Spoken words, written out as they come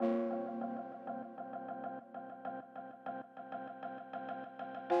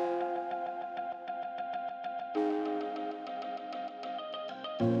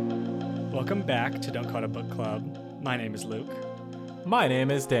Welcome back to Don't Call It a Book Club. My name is Luke. My name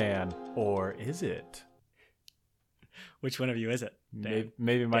is Dan. Or is it? Which one of you is it? Dan?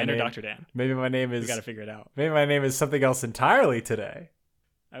 Maybe my Dan name or Dr. Dan? Maybe my name is We got to figure it out. Maybe my name is something else entirely today.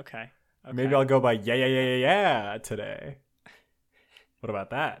 Okay. Maybe I'll go by yeah today. What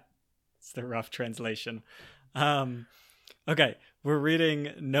about that? It's the rough translation. Okay, we're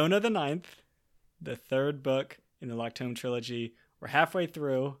reading Nona the Ninth, the third book in the Locked Home trilogy. We're halfway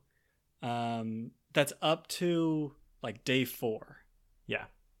through. That's up to like day 4. Yeah.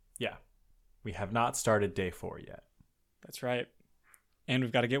 We have not started day 4 yet. That's right. And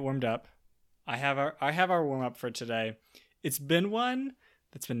we've got to get warmed up. I have our warm up for today. It's been one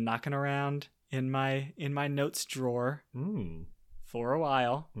that's been knocking around in my notes drawer for a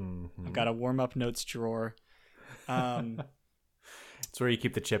while. Mm-hmm. I've got a warm up notes drawer. It's where you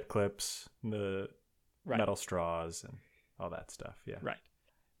keep the chip clips, the Right. metal straws, and all that stuff. Yeah. Right.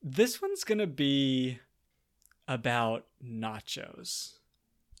 This one's gonna be about nachos.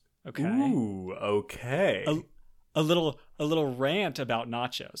 Okay. Ooh. Okay. A little rant about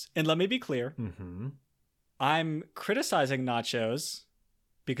nachos. And let me be clear. Mm-hmm. I'm criticizing nachos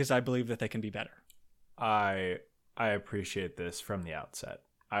because I believe that they can be better. I appreciate this from the outset.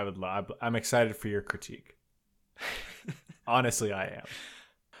 I'm excited for your critique. Honestly, I am.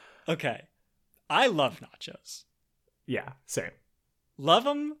 Okay. I love nachos. Yeah, same. Love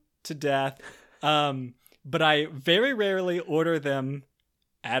them to death. But I very rarely order them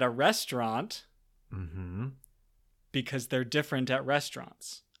at a restaurant Mm-hmm. because they're different at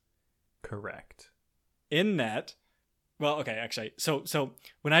restaurants. Correct. In that, well, okay, actually, so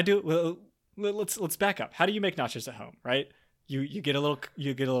when I do, well, let's back up. How do you make nachos at home, right? You get a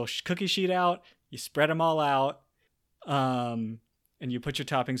little cookie sheet out, you spread them all out, and you put your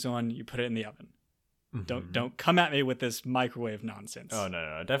toppings on. You put it in the oven. Mm-hmm. Don't come at me with this microwave nonsense. Oh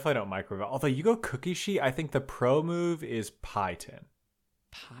no, definitely don't microwave. Although you go cookie sheet, I think the pro move is pie tin.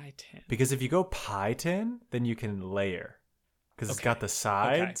 Pie tin. Because if you go pie tin, then you can layer because it's got the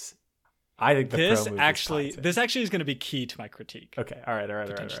sides. I think the pro move is pie tin. This actually is going to be key to my critique. Okay, all right.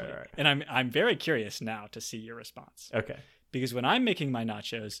 Potentially. And I'm very curious now to see your response. Okay. Because when I'm making my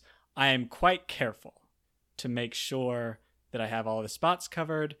nachos, I am quite careful to make sure that I have all the spots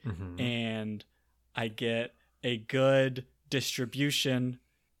covered and I get a good distribution,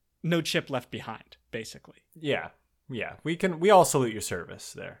 no chip left behind, basically. Yeah. We all salute your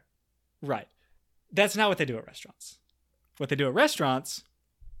service there. Right. That's not what they do at restaurants. What they do at restaurants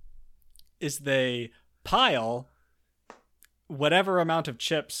is they pile whatever amount of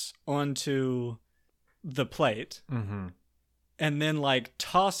chips onto the plate and then like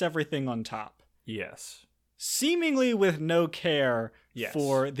toss everything on top. Yes. Seemingly with no care Yes.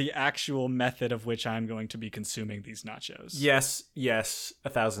 for the actual method of which I'm going to be consuming these nachos. Yes,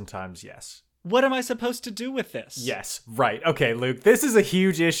 1,000 times yes. What am I supposed to do with this? Yes, right. Okay, Luke, this is a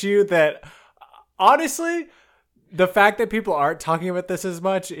huge issue that, honestly, the fact that people aren't talking about this as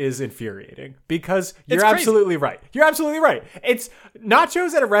much is infuriating because you're absolutely right. You're absolutely right. It's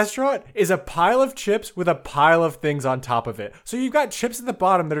nachos at a restaurant is a pile of chips with a pile of things on top of it. So you've got chips at the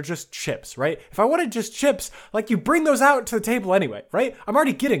bottom that are just chips, right? If I wanted just chips, like you bring those out to the table anyway, right? I'm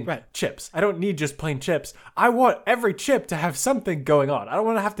already getting chips. I don't need just plain chips. I want every chip to have something going on. I don't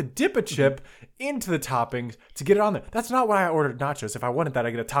want to have to dip a chip into the toppings to get it on there. That's not why I ordered nachos. If I wanted that,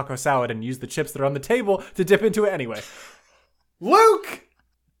 I get a taco salad and use the chips that are on the table to dip into it anyway. Luke!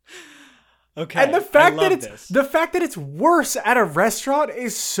 Okay. And the fact that it's worse at a restaurant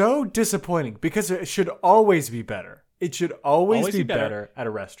is so disappointing because it should always be better. It should always be better at a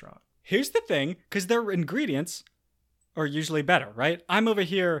restaurant. Here's the thing, because their ingredients are usually better, right? I'm over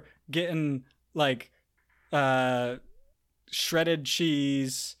here getting like shredded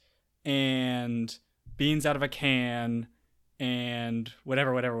cheese and beans out of a can and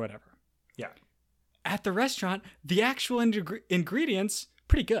whatever. Yeah. At the restaurant, the actual ingredients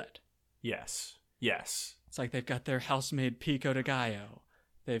pretty good. Yes. It's like they've got their house-made pico de gallo.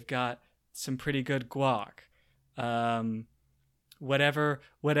 They've got some pretty good guac. Whatever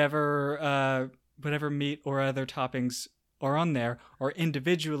meat or other toppings are on there are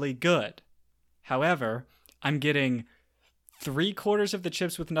individually good. However, I'm getting 3/4 of the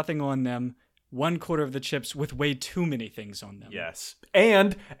chips with nothing on them, 1/4 of the chips with way too many things on them. Yes.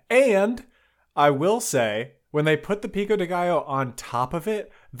 And I will say, when they put the pico de gallo on top of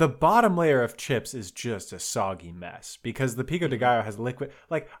it, the bottom layer of chips is just a soggy mess because the pico de gallo has liquid.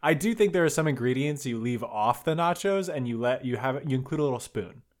 Like, I do think there are some ingredients you leave off the nachos and you include a little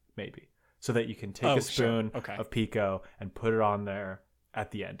spoon, maybe, so that you can take a spoon of pico and put it on there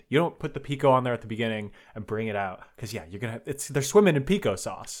at the end. You don't put the pico on there at the beginning and bring it out because they're swimming in pico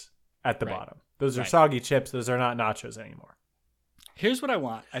sauce at the bottom. Those are soggy chips. Those are not nachos anymore. Here's what I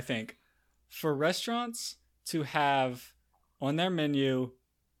want, I think, for restaurants to have on their menu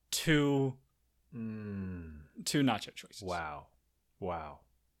two nacho choices. Wow.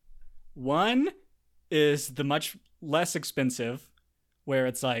 One is the much less expensive, where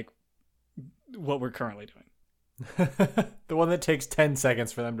it's like what we're currently doing. The one that takes 10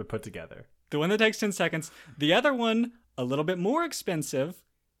 seconds for them to put together. The one that takes 10 seconds. The other one, a little bit more expensive,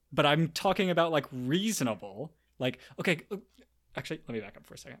 but I'm talking about like reasonable. Like, okay, actually, let me back up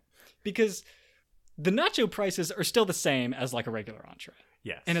for a second. Because the nacho prices are still the same as like a regular entree.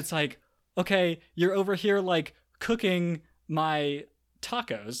 Yes. And it's like, okay, you're over here like cooking my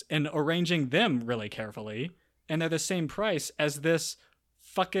tacos and arranging them really carefully, and they're the same price as this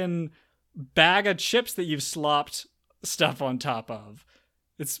fucking bag of chips that you've slopped stuff on top of.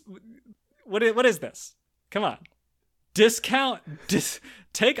 It's what is this? Come on.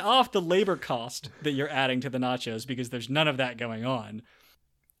 Take off the labor cost that you're adding to the nachos, because there's none of that going on.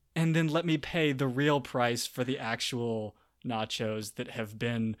 And then let me pay the real price for the actual nachos that have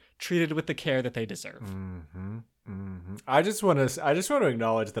been treated with the care that they deserve. Mm-hmm. Mm-hmm. I just want to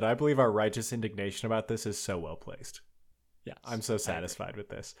acknowledge that I believe our righteous indignation about this is so well placed. Yes, I'm so satisfied with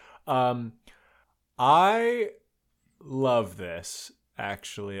this. I love this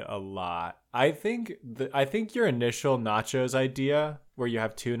actually a lot. I think your initial nachos idea, where you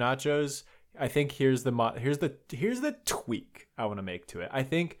have two nachos, I think here's the tweak I want to make to it. I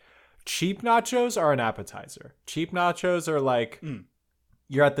think cheap nachos are an appetizer. Cheap nachos are like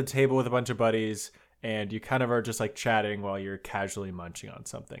you're at the table with a bunch of buddies and you kind of are just like chatting while you're casually munching on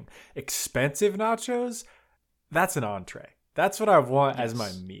something. Expensive nachos, that's an entree. That's what I want as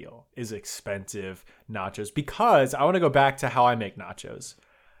my meal, is expensive nachos, because I want to go back to how I make nachos.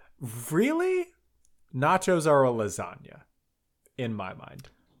 Really? Nachos are a lasagna in my mind.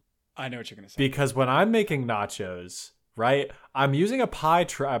 I know what you're going to say. Because when I'm making nachos, right, I'm using a pie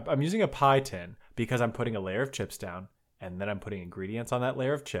tin because I'm putting a layer of chips down, and then I'm putting ingredients on that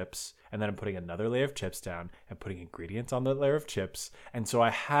layer of chips, and then I'm putting another layer of chips down and putting ingredients on that layer of chips. And so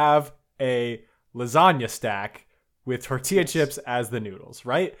I have a lasagna stack with tortilla chips as the noodles,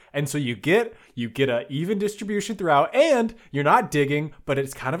 right? And so you get a even distribution throughout, and you're not digging, but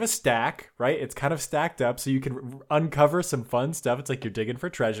it's kind of a stack, right? It's kind of stacked up, so you can uncover some fun stuff. It's like you're digging for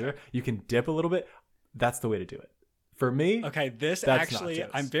treasure. You can dip a little bit. That's the way to do it. For me, okay, this actually, nachos.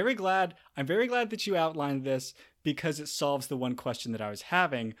 I'm very glad that you outlined this, because it solves the one question that I was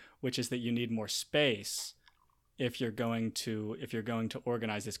having, which is that you need more space if you're going to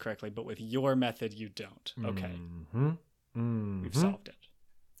organize this correctly, but with your method you don't. Okay. Mm-hmm. Mm-hmm. We've solved it.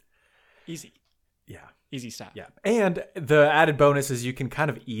 Easy. Yeah. Easy stuff. Yeah. And the added bonus is you can kind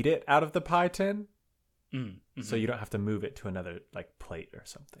of eat it out of the pie tin. Mm-hmm. So you don't have to move it to another like plate or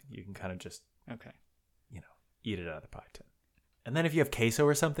something. You can kind of just eat it out of the pie tin. And then if you have queso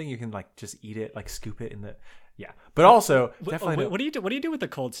or something, you can like just eat it, like scoop it in the But also definitely what do you do with the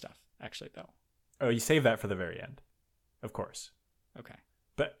cold stuff actually though? Oh, you save that for the very end, of course. Okay.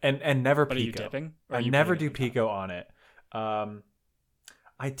 But and never pico. Are you dipping? I never do pico on it.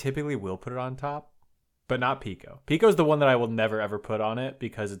 I typically will put it on top, but not pico. Pico is the one that I will never ever put on it,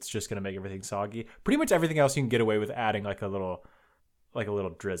 because it's just gonna make everything soggy. Pretty much everything else you can get away with adding like a little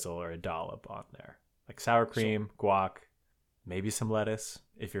drizzle or a dollop on there, like sour cream, guac, maybe some lettuce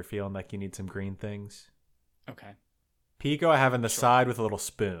if you're feeling like you need some green things. Okay. Pico I have in the side with a little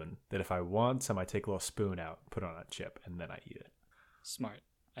spoon, that if I want some, I take a little spoon out, put it on a chip, and then I eat it. Smart.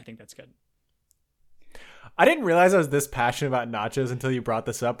 I think that's good. I didn't realize I was this passionate about nachos until you brought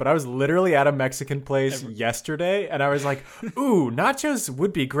this up, but I was literally at a Mexican place yesterday, and I was like, ooh, nachos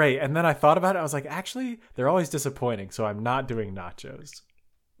would be great. And then I thought about it. I was like, actually, they're always disappointing, so I'm not doing nachos.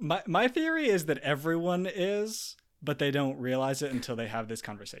 My theory is that everyone is, but they don't realize it until they have this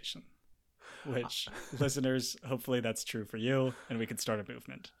conversation. Which, listeners, hopefully that's true for you, and we can start a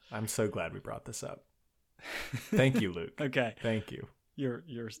movement. I'm so glad we brought this up. Thank you, Luke. Okay. Thank you.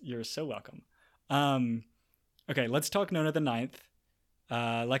 You're so welcome. Okay, let's talk Nona the Ninth.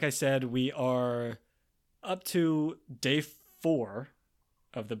 Like I said, we are up to day 4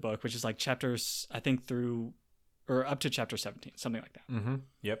 of the book, which is like chapters, I think, up to chapter 17, something like that. Mm-hmm.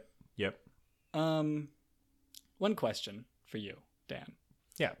 Yep. One question for you, Dan.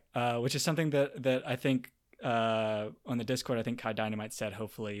 Yeah. Which is something that I think on the Discord, I think Kai Dynamite said,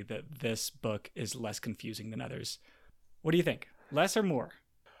 hopefully, that this book is less confusing than others. What do you think? Less or more?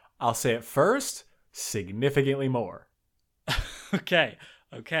 I'll say it first, significantly more. Okay.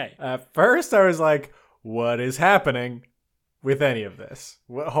 At first, I was like, what is happening? with any of this.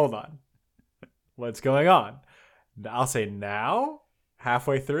 Hold on. What's going on? I'll say now,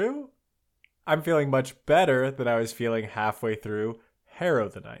 halfway through, I'm feeling much better than I was feeling halfway through Harrow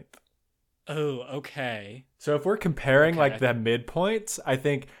the Ninth. Oh, okay. So if we're comparing like the midpoints, I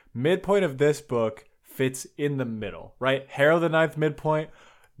think midpoint of this book fits in the middle, right? Harrow the Ninth midpoint,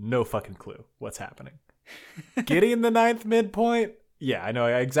 no fucking clue what's happening. Gideon the Ninth midpoint, yeah, I know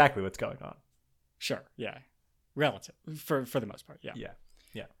exactly what's going on. Sure, yeah. Relative, for the most part, yeah.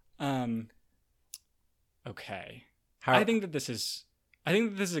 Yeah. Okay. I think that this is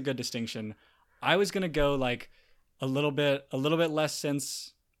a good distinction. I was gonna go like a little bit less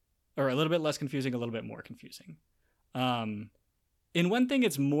a little bit less confusing, a little bit more confusing. In one thing,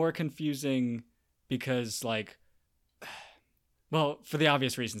 it's more confusing because like, well, for the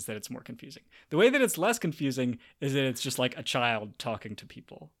obvious reasons that it's more confusing. The way that it's less confusing is that it's just like a child talking to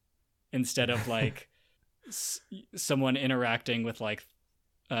people instead of like someone interacting with like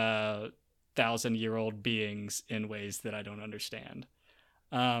 1,000-year-old beings in ways that I don't understand.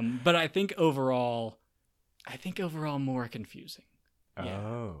 But I think overall more confusing. Yeah.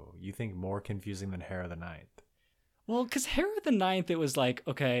 Oh, you think more confusing than Harrow the Ninth? Well, because Harrow the Ninth, it was like,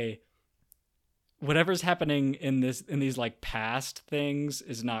 okay, whatever's happening in these like past things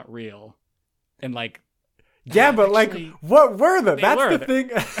is not real, and like, yeah, but actually, like, what were them? That's the thing.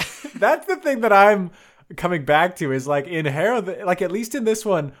 That's the thing that I'm coming back to is like in Harrow, like at least in this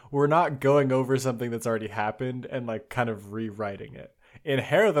one, we're not going over something that's already happened and like kind of rewriting it. In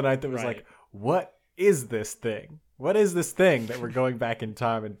Harrow the Ninth, it was like, what is this thing? What is this thing that we're going back in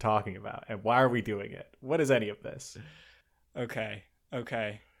time and talking about? And why are we doing it? What is any of this? Okay.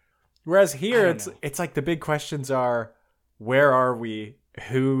 Whereas here, it's like the big questions are, where are we?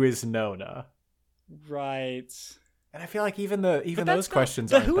 Who is Nona? Right. And I feel like even those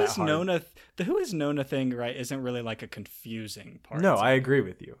questions aren't that hard. The who is Nona thing, right, isn't really like a confusing part. No, I agree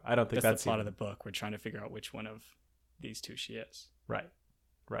with you. I don't think that's the plot of the book. We're trying to figure out which one of these two she is. Right.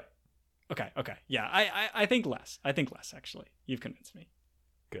 Okay. Yeah, I think less. Actually. You've convinced me.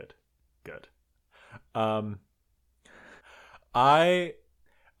 Good. I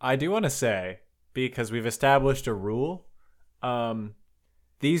do want to say, because we've established a rule,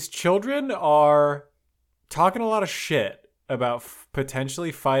 these children are talking a lot of shit about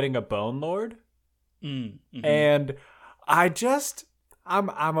potentially fighting a Bone Lord. Mm-hmm. And I'm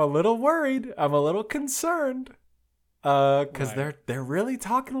a little worried. I'm a little concerned. Because they're really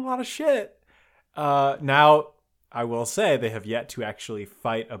talking a lot of shit. Now, I will say they have yet to actually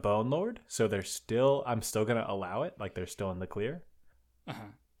fight a Bone Lord, so I'm still gonna allow it, like they're still in the clear.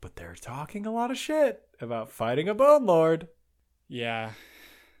 Uh-huh. But they're talking a lot of shit about fighting a Bone Lord. Yeah.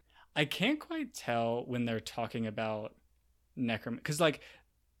 I can't quite tell when they're talking about necromancy, because like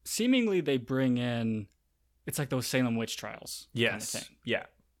seemingly they bring in, it's like those Salem witch trials. Yes. Kind of thing. Yeah.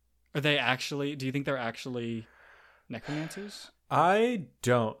 Are they actually? Do you think they're actually necromancers? I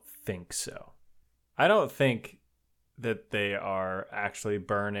don't think so. I don't think that they are actually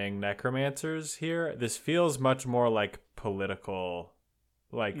burning necromancers here. This feels much more like political,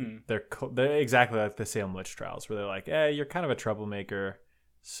 like they're exactly like the Salem witch trials, where they're like, you're kind of a troublemaker,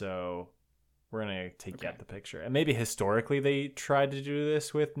 so we're gonna take you out the picture. And maybe historically they tried to do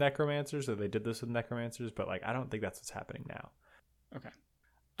this with necromancers, or they did this with necromancers, but like I don't think that's what's happening now. Okay,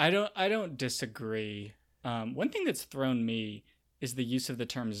 I don't disagree. One thing that's thrown me is the use of the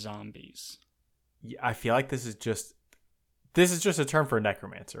term zombies. Yeah, I feel like this is just a term for a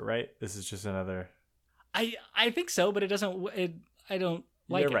necromancer, right? This is just another. I think so, but it doesn't. I don't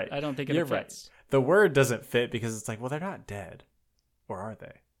like You're it. right. I don't think it You're fits. Right. The word doesn't fit because it's like, well, they're not dead, or are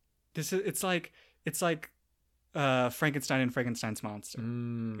they? It's like Frankenstein and Frankenstein's monster,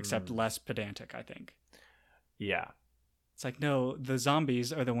 except less pedantic, I think. Yeah. It's like, no, the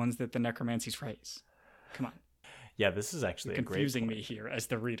zombies are the ones that the necromancies raise. Come on. Yeah, this is actually You're confusing me here as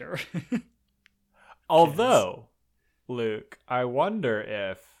the reader. Although, Luke, I wonder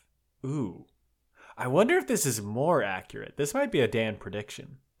if this is more accurate. This might be a Dan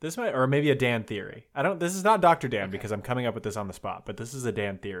prediction. Or maybe a Dan theory. This is not Dr. Dan because I'm coming up with this on the spot, but this is a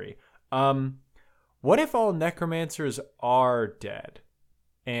Dan theory. What if all necromancers are dead?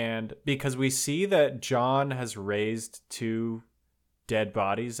 And because we see that John has raised 2 dead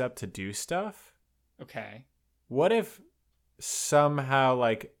bodies up to do stuff. Okay. What if somehow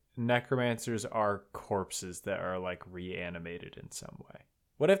like necromancers are corpses that are like reanimated in some way?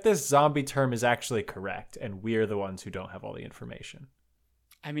 What if this zombie term is actually correct and we're the ones who don't have all the information?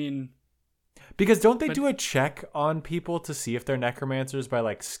 I mean, because don't they do a check on people to see if they're necromancers by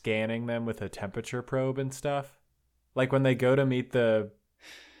like scanning them with a temperature probe and stuff? Like when they go to meet the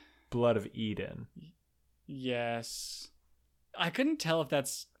Blood of Eden. Yes. I couldn't tell if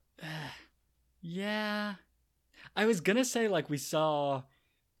that's yeah. I was gonna say like we saw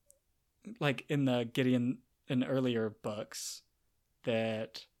like in the Gideon in earlier books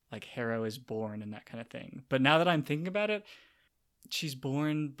that like Harrow is born and that kind of thing. But now that I'm thinking about it, she's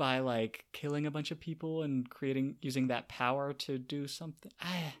born by like killing a bunch of people and using that power to do something.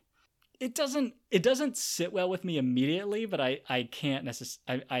 It doesn't sit well with me immediately, but I can't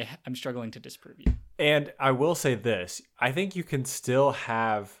necessarily. I'm struggling to disprove you. And I will say this: I think you can still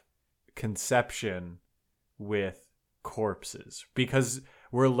have conception with corpses because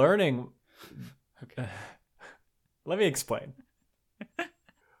we're learning. Okay. Let me explain.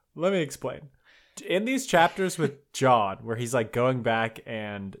 In these chapters with John, where he's like going back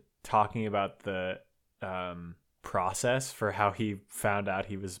and talking about the process for how he found out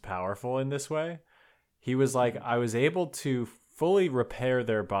he was powerful in this way, he was like, I was able to fully repair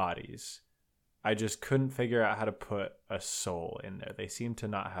their bodies. I just couldn't figure out how to put a soul in there. They seem to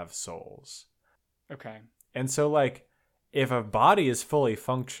not have souls. Okay. And so, like, if a body is fully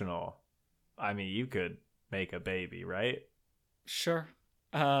functional, I mean, you could make a baby, right? Sure.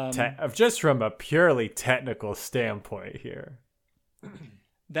 Just from a purely technical standpoint here.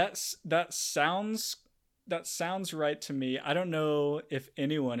 That sounds right to me. I don't know if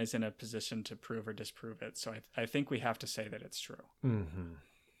anyone is in a position to prove or disprove it, so I think we have to say that it's true. Mm-hmm.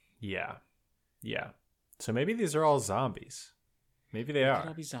 Yeah. So maybe these are all zombies. Maybe they are. Could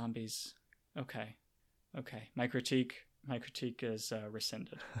all be zombies. Okay. My critique is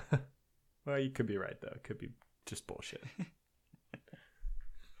rescinded. Well, you could be right though. It could be just bullshit.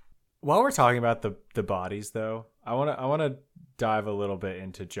 While we're talking about the bodies, though, I want to dive a little bit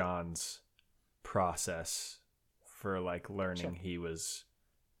into John's process for like learning he was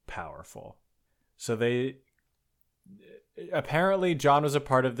powerful. So apparently John was a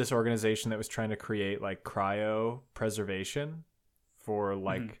part of this organization that was trying to create like cryo preservation for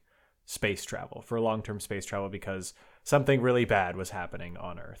like space travel, for long-term space travel, because something really bad was happening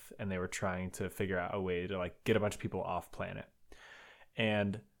on Earth and they were trying to figure out a way to like get a bunch of people off planet.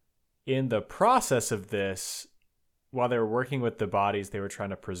 And in the process of this, while they were working with the bodies they were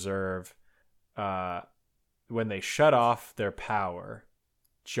trying to preserve, when they shut off their power,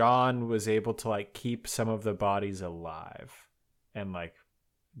 John was able to like keep some of the bodies alive, and like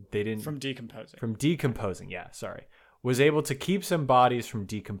they didn't from decomposing. Was able to keep some bodies from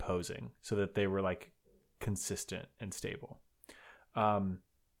decomposing so that they were like consistent and stable. And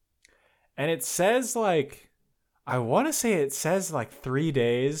it says like, I want to say it says like 3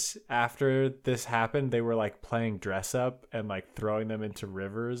 days after this happened, they were like playing dress up and like throwing them into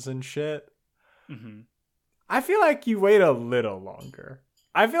rivers and shit. Mm-hmm. I feel like you wait a little longer.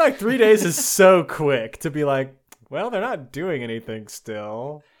 I feel like 3 days is so quick to be like, well, they're not doing anything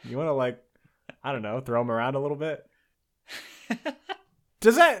still. You want to like, I don't know, throw them around a little bit.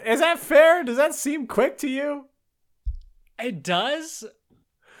 Is that fair? Does that seem quick to you? It does.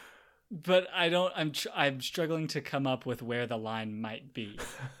 But I'm struggling to come up with where the line might be.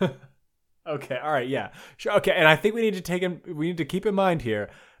 Okay, all right, yeah. Sure, okay, and I think we need to keep in mind here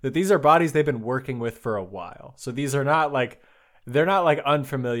that these are bodies they've been working with for a while. So these are not like, they're not like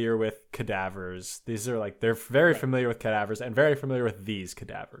unfamiliar with cadavers. These are like, they're very familiar with cadavers and very familiar with these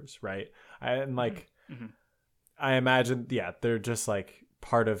cadavers, right? And like, I imagine, yeah, they're just like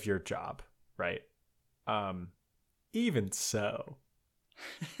part of your job, right? Even so.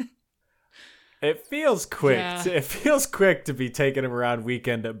 It feels quick. Yeah. It feels quick to be taking them around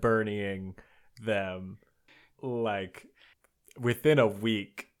Weekend at Bernieing them, like within a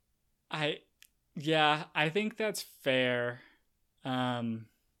week. I think that's fair. What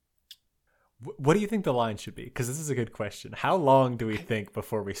do you think the line should be? Because this is a good question. How long do we think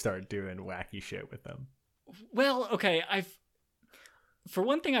before we start doing wacky shit with them? Well, okay. For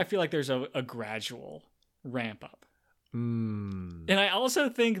one thing, I feel like there's a gradual ramp up. And I also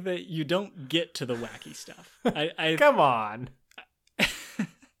think that you don't get to the wacky stuff. I Come on.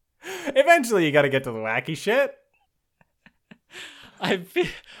 Eventually you got to get to the wacky shit. I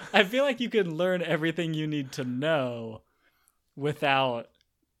feel like you can learn everything you need to know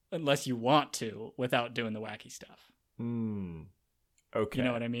unless you want to, without doing the wacky stuff. Okay. You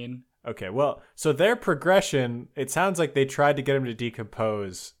know what I mean? Okay, well, so their progression, it sounds like they tried to get him to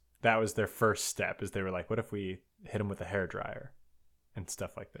decompose. That was their first step, is they were like, what if we hit him with a hairdryer and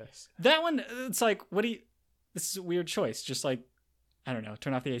stuff like this? That one, it's like, this is a weird choice. Just like, I don't know,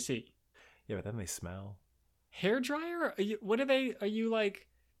 turn off the AC. Yeah, but then they smell. Hairdryer? Are you like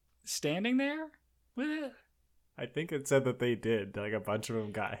standing there with it? I think it said that they did. Like a bunch of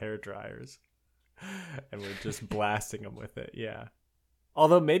them got hairdryers and were just blasting them with it. Yeah.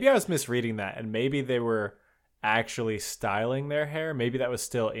 Although maybe I was misreading that, and maybe they were actually styling their hair. Maybe that was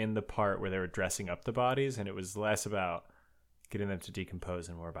still in the part where they were dressing up the bodies, and it was less about getting them to decompose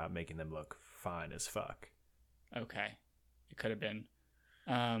and more about making them look fine as fuck. Okay. It could have been.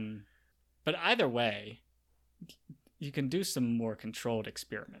 But either way, you can do some more controlled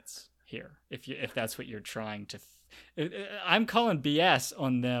experiments here if that's what you're trying to. I'm calling BS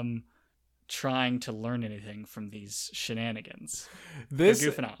on them trying to learn anything from these shenanigans. They're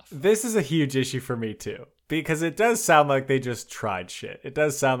goofing off. This is a huge issue for me too, because it does sound like they just tried shit. It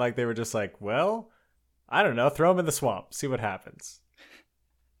does sound like they were just like, well, I don't know, throw them in the swamp, see what happens.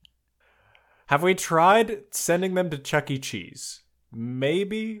 Have we tried sending them to Chuck E. Cheese?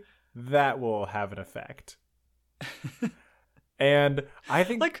 Maybe that will have an effect. And I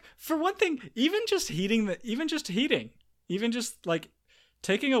think, like, for one thing, even just like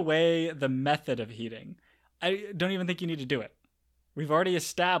taking away the method of heating, I don't even think you need to do it. We've already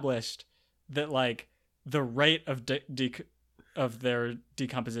established that, like, the rate of of their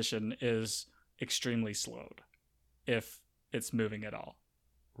decomposition is extremely slowed if it's moving at all.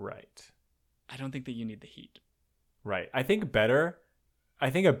 Right. I don't think that you need the heat. Right. I think a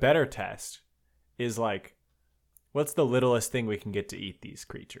better test is, like, what's the littlest thing we can get to eat these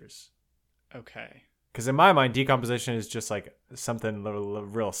creatures? Okay. Because in my mind, decomposition is just like something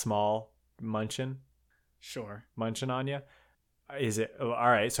real small munching. Sure. Munching on you. Is it all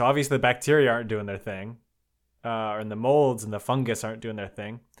right? So obviously the bacteria aren't doing their thing, and the molds and the fungus aren't doing their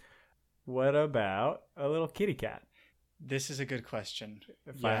thing. What about a little kitty cat? This is a good question.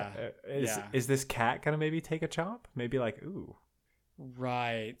 Is this cat gonna maybe take a chomp? Maybe like, ooh.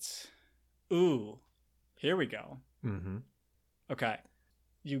 Right. Ooh. Here we go. Mm-hmm. Okay.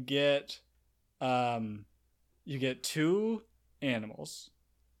 You get two animals.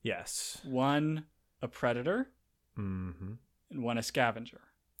 Yes. One a predator. Mm-hmm. And one a scavenger.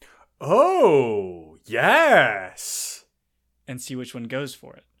 Oh, yes. And see which one goes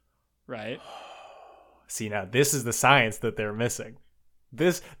for it. Right? See, now this is the science that they're missing.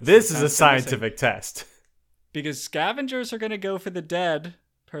 This is a scientific test. Because scavengers are going to go for the dead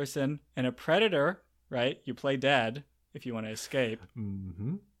person, and a predator, right? You play dead if you want to escape.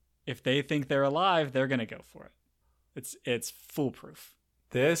 Mm-hmm. If they think they're alive, they're going to go for it. It's foolproof.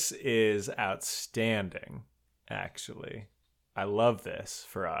 This is outstanding, actually. I love this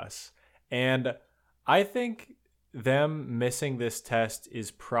for us. And I think them missing this test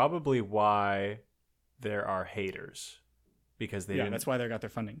is probably why there are haters. Because that's why they got their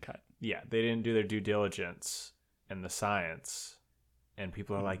funding cut. Yeah, they didn't do their due diligence and the science. And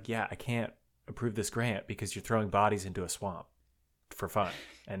people are like, yeah, I can't approve this grant because you're throwing bodies into a swamp for fun.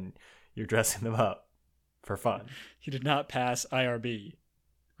 And you're dressing them up for fun. He did not pass IRB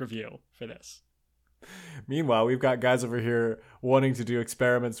review for this. Meanwhile, we've got guys over here wanting to do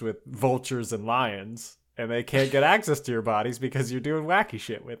experiments with vultures and lions, and they can't get access to your bodies because you're doing wacky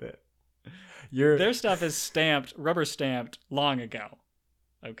shit with it. Their stuff is rubber stamped long ago.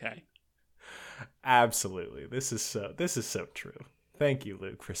 Okay. Absolutely. This is so true. Thank you,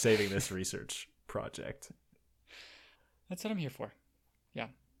 Luke, for saving this research project. That's what I'm here for. Yeah.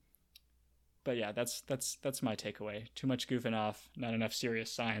 But yeah, that's my takeaway. Too much goofing off, not enough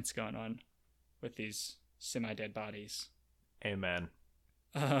serious science going on with these semi-dead bodies. Amen.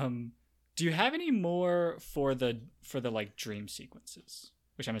 Do you have any more for the like dream sequences,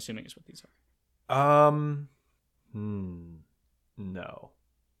 which I'm assuming is what these are? No,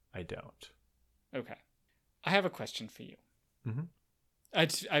 I don't. Okay. I have a question for you. Mm-hmm. I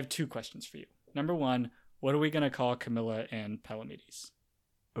have two questions for you. Number one, what are we going to call Camilla and Palamedes?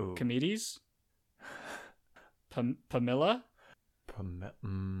 Ooh. Comedes? Pamela?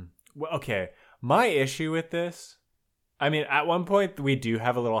 Well, okay. My issue with this, I mean, at one point we do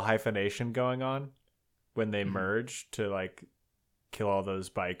have a little hyphenation going on when they merge to, like, kill all those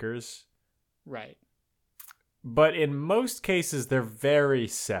bikers. Right. But in most cases, they're very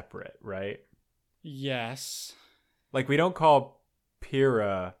separate, right? Yes. Like, we don't call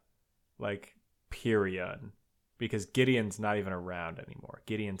Pyrrha, like, Pyrion, because Gideon's not even around anymore.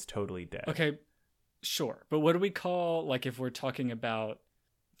 Gideon's totally dead. Okay, sure. But what do we call, like, if we're talking about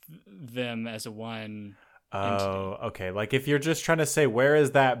them as a one entity? Okay. Like, if you're just trying to say, where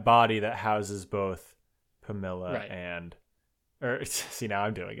is that body that houses both Pamela and... Or, see, now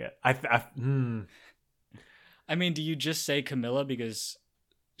I'm doing it. I mean, do you just say Camilla because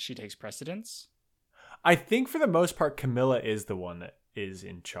she takes precedence? I think for the most part, Camilla is the one that is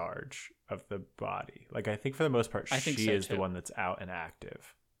in charge of the body. Like, I think for the most part, she is the one that's out and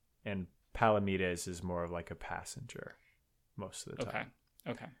active. And Palamedes is more of like a passenger most of the time.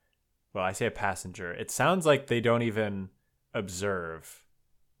 Okay. Well, I say a passenger. It sounds like they don't even observe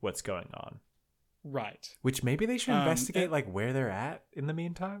what's going on. Right. Which maybe they should investigate like where they're at in the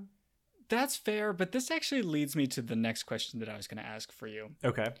meantime. That's fair, but this actually leads me to the next question that I was going to ask for you.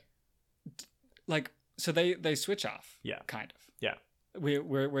 Okay. Like, so they switch off. Yeah. Kind of. Yeah.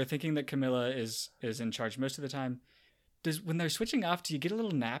 We're thinking that Camilla is in charge most of the time. When they're switching off, do you get a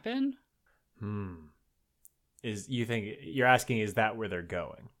little nap in? You're asking, is that where they're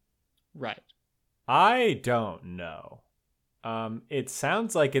going? Right. I don't know. It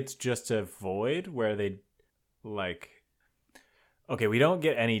sounds like it's just a void where they like. Okay, we don't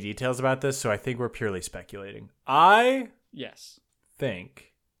get any details about this, so I think we're purely speculating. I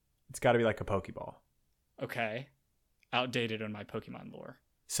think it's got to be like a Pokeball. Okay. Outdated on my Pokemon lore.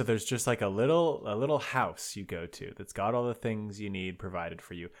 So there's just like a little house you go to that's got all the things you need provided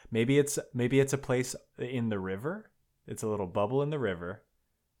for you. Maybe it's a place in the river. It's a little bubble in the river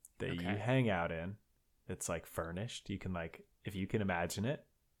that you hang out in. It's like furnished. You can like, if you can imagine it,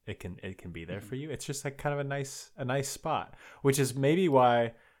 it can be there for you. It's just like kind of a nice spot, which is maybe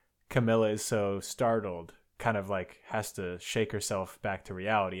why Camilla is so startled, kind of like has to shake herself back to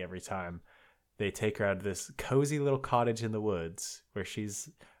reality every time they take her out of this cozy little cottage in the woods where she's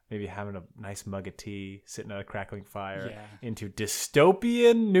maybe having a nice mug of tea, sitting at a crackling fire, into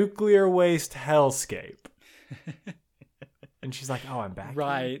dystopian nuclear waste hellscape. And she's like, "Oh, I'm back."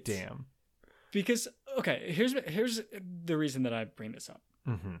 Right. Damn. Because here's the reason that I bring this up.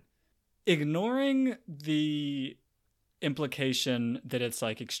 Mm-hmm. Ignoring the implication that it's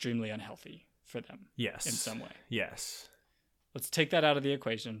like extremely unhealthy for them. Yes. In some way. Yes. Let's take that out of the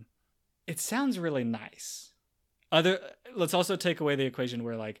equation. It sounds really nice. Let's also take away the equation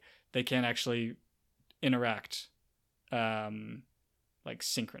where like they can't actually interact like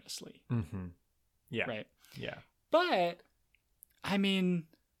synchronously. Mm-hmm. Yeah. Right. Yeah. But I mean,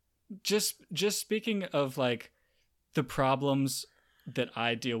 just speaking of like the problems that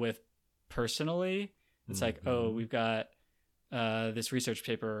I deal with personally, it's like, oh, we've got this research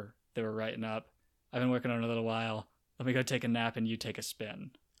paper that we're writing up. I've been working on it a little while. Let me go take a nap and you take a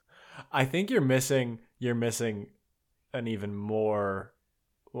spin. I think you're missing an even more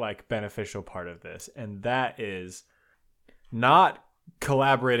like beneficial part of this, and that is not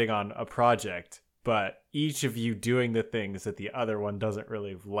collaborating on a project, but each of you doing the things that the other one doesn't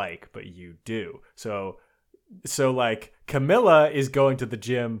really like, but you do. So like Camilla is going to the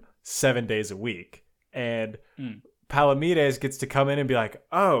gym 7 days a week, and Palomides gets to come in and be like,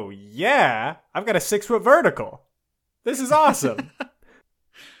 "Oh yeah, I've got a 6-foot vertical. This is awesome."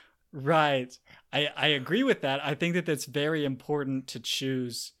 Right. I agree with that. I think that that's very important to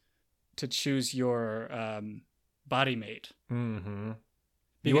choose your body mate. Mm-hmm.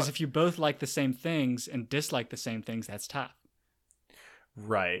 Because if you both like the same things and dislike the same things, that's tough.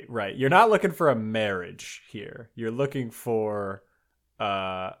 Right. You're not looking for a marriage here. You're looking for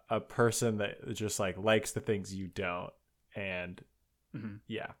a person that just like likes the things you don't. And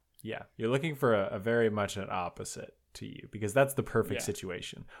yeah. You're looking for a very much an opposite to you, because that's the perfect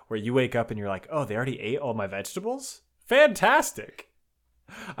situation where you wake up and you're like, "Oh, they already ate all my vegetables? Fantastic.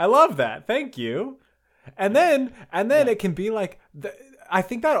 I love that. Thank you." And then it can be like, I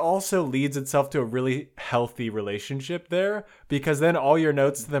think that also leads itself to a really healthy relationship there, because then all your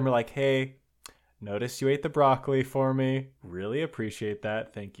notes to them are like, "Hey, notice you ate the broccoli for me. Really appreciate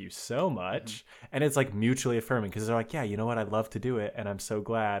that. Thank you so much." And it's like mutually affirming, because they're like, "Yeah, you know what? I'd love to do it. And I'm so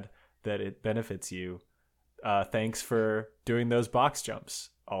glad that it benefits you. Thanks for doing those box jumps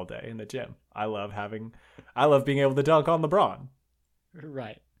all day in the gym. I love being able to dunk on LeBron."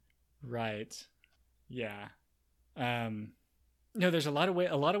 Right. Yeah. No, there's a lot of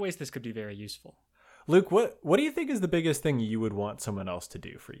ways this could be very useful. Luke, what do you think is the biggest thing you would want someone else to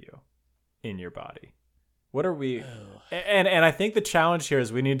do for you in your body? What are we? And I think the challenge here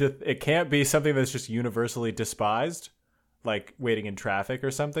is it can't be something that's just universally despised, like waiting in traffic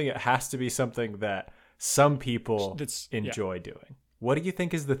or something. It has to be something that some people enjoy doing. What do you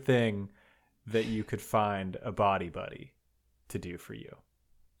think is the thing that you could find a body buddy to do for you?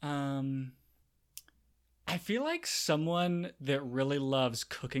 I feel like someone that really loves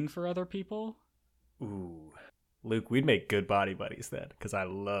cooking for other people. Ooh. Luke, we'd make good body buddies then, because I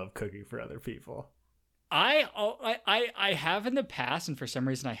love cooking for other people. I have in the past, and for some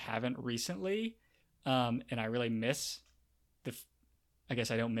reason I haven't recently. And I really miss I guess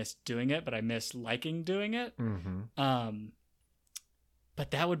I don't miss doing it, but I miss liking doing it. Mm-hmm.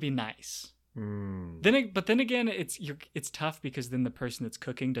 But that would be nice. But then again, it's tough, because then the person that's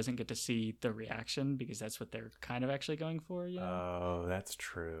cooking doesn't get to see the reaction, because that's what they're kind of actually going for. You know? Oh, that's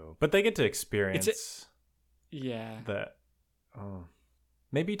true. But they get to experience. That. Oh,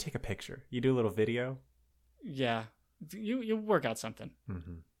 maybe you take a picture. You do a little video. Yeah, you work out something.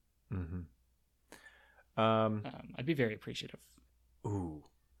 I'd be very appreciative. Ooh,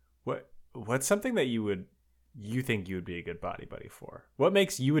 what's something that you think you would be a good body buddy for? What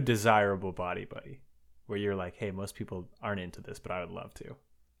makes you a desirable body buddy? Where you're like, hey, most people aren't into this, but I would love to.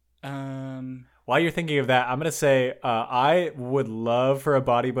 While you're thinking of that, I'm gonna say I would love for a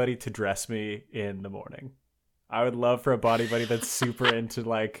body buddy to dress me in the morning. I would love for a body buddy that's super into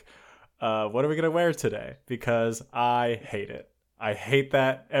like, what are we gonna wear today? Because I hate it. I hate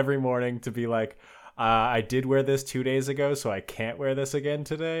that every morning to be like, I did wear this 2 days ago, so I can't wear this again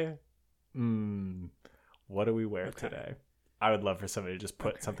today. What do we wear today? I would love for somebody to just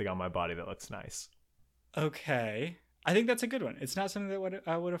put something on my body that looks nice. Okay. I think that's a good one. It's not something that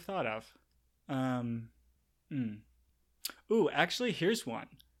I would have thought of. Ooh, actually, here's one.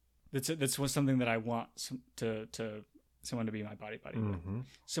 That's something that I want to someone to be my body buddy with.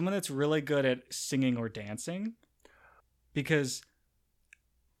 Someone that's really good at singing or dancing, because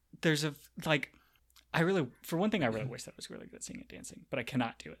there's for one thing, I really wish that I was really good at singing and dancing, but I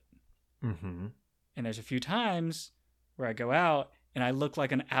cannot do it. And there's a few times where I go out and I look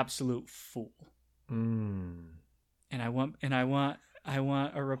like an absolute fool. And I want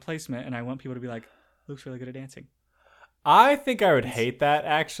a replacement, and I want people to be like, Luke's really good at dancing. I think I would hate that,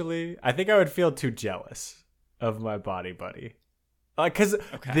 actually. I think I would feel too jealous of my body buddy. Because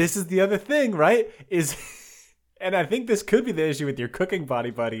this is the other thing, right? And I think this could be the issue with your cooking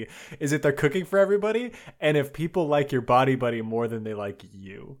body buddy, is if they're cooking for everybody, and if people like your body buddy more than they like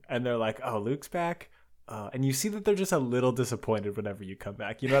you, and they're like, oh, Luke's back? And you see that they're just a little disappointed whenever you come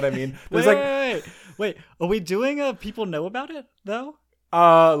back. You know what I mean? Wait. Are we doing a people know about it, though?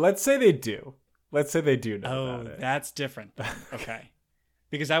 Let's say they do. Let's say they do know about it. Oh, that's different. Okay.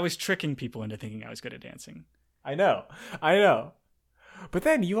 Because I was tricking people into thinking I was good at dancing. I know. But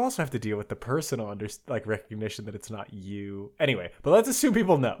then you also have to deal with the personal recognition that it's not you. Anyway, but let's assume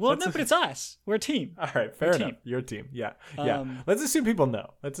people know. Well, but it's us. We're a team. All right, fair enough. You're a team. Yeah. Let's assume people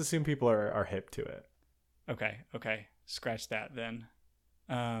know. Let's assume people are hip to it. Okay. Scratch that then.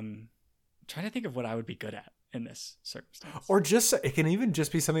 Trying to think of what I would be good at in this circumstance. Or just, it can even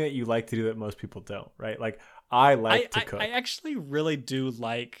just be something that you like to do that most people don't, right? Like, I like to cook. I actually really do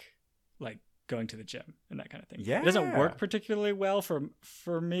like going to the gym and that kind of thing. Yeah. It doesn't work particularly well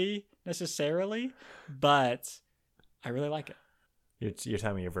for me necessarily, but I really like it. You're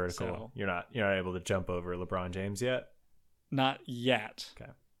telling me you're vertical. So, you're not able to jump over LeBron James yet? Not yet.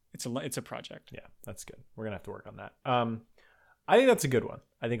 Okay. It's a project. Yeah, that's good. We're gonna have to work on that. I think that's a good one.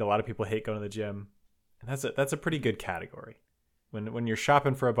 I think a lot of people hate going to the gym, and that's a pretty good category. When you're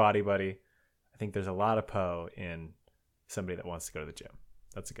shopping for a body buddy, I think there's a lot of in somebody that wants to go to the gym.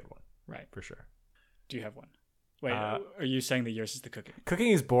 That's a good one, right? For sure. Do you have one? Wait, are you saying that yours is the cooking?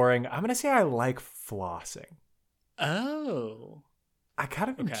 Cooking is boring. I'm gonna say I like flossing. Oh, I kind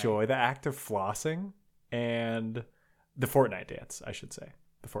of enjoy the act of flossing and the Fortnite dance, I should say.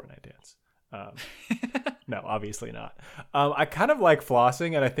 The Fortnite dance. No, obviously not. I kind of like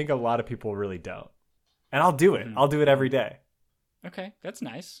flossing, and I think a lot of people really don't. And I'll do it. I'll do it every day. Okay, that's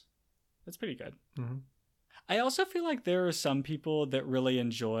nice. That's pretty good. Mm-hmm. I also feel like there are some people that really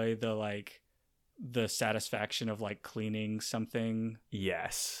enjoy the satisfaction of cleaning something.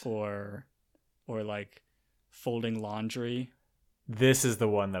 Yes. Or folding laundry. This is the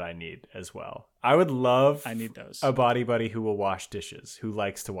one that I need as well. I need those. A body buddy who will wash dishes, who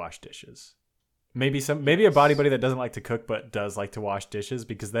likes to wash dishes. Maybe a body buddy that doesn't like to cook but does like to wash dishes,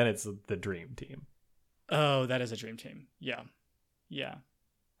 because then it's the dream team. Oh, that is a dream team. Yeah. Yeah.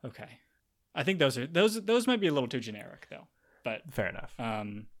 Okay. I think those might be a little too generic though. But fair enough.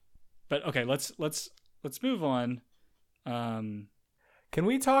 But okay, let's move on. Can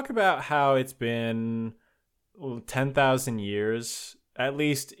we talk about how it's been 10,000 years? At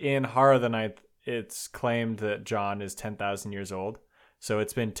least in Horror of the Night, it's claimed that John is 10,000 years old. So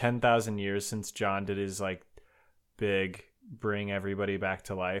it's been 10,000 years since John did his big bring everybody back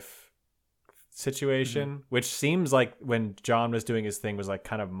to life situation, which seems like when John was doing his thing was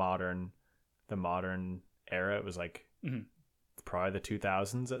kind of the modern era. It was probably the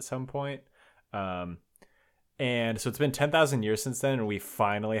 2000s at some point. And so it's been 10,000 years since then, and we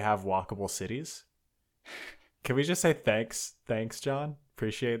finally have walkable cities. Can we just say thanks, John?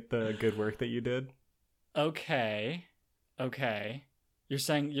 Appreciate the good work that you did. Okay. You're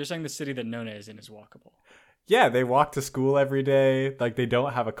saying the city that Nona is in is walkable. Yeah, they walk to school every day. They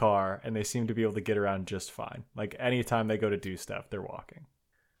don't have a car, and they seem to be able to get around just fine. Anytime they go to do stuff, they're walking.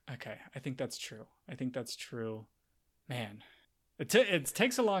 Okay, I think that's true. Man, it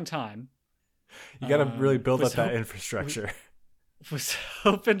takes a long time. You got to really build up that infrastructure. Was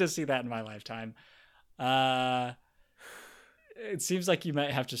hoping to see that in my lifetime. It seems like you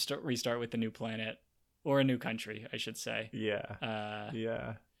might have to restart with the new planet or a new country, I should say. Yeah.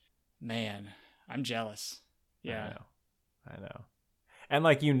 Yeah. Man, I'm jealous. Yeah. I know. And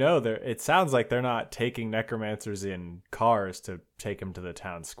like, it sounds like they're not taking necromancers in cars to take them to the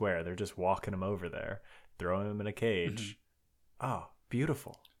town square. They're just walking them over there, throwing them in a cage. Oh,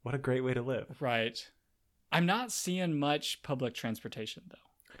 beautiful. What a great way to live. Right. I'm not seeing much public transportation, though,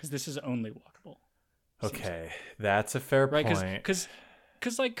 because this is only walkable. Okay, that's a fair point.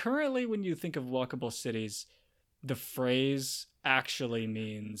 Because like currently when you think of walkable cities, the phrase actually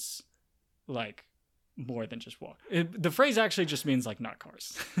means like more than just walk. The phrase actually just means like not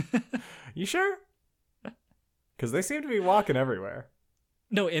cars. You sure? Because they seem to be walking everywhere.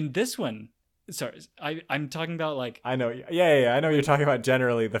 No, in this one, sorry, I'm talking about like... I know, yeah. I know you're talking about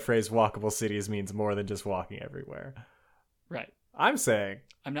generally the phrase walkable cities means more than just walking everywhere. Right. I'm saying...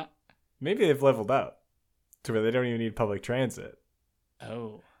 I'm not... Maybe they've leveled up to where they don't even need public transit.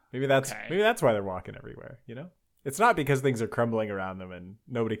 Oh. Maybe that's why they're walking everywhere, you know? It's not because things are crumbling around them and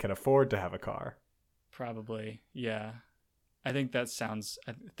nobody can afford to have a car. Probably, yeah. I think that sounds...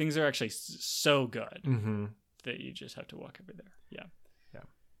 Things are actually so good that you just have to walk everywhere. Yeah. Yeah.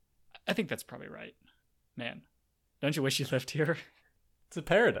 I think that's probably right. Man, don't you wish you lived here? It's a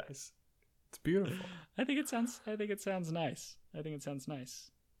paradise. It's beautiful. I think it sounds nice.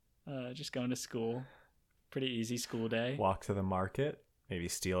 Just going to school. Pretty easy school day. Walk to the market. Maybe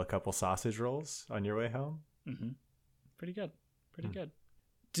steal a couple sausage rolls on your way home. Pretty good. Good.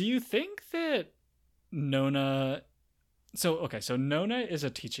 Do you think that Nona... So Nona is a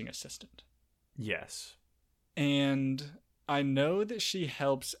teaching assistant. Yes. And I know that she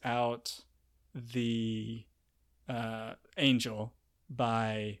helps out the Angel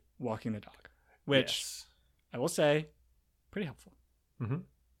by walking the dog, which I will say, pretty helpful.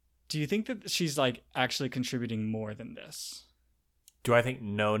 Do you think that she's like actually contributing more than this? Do I think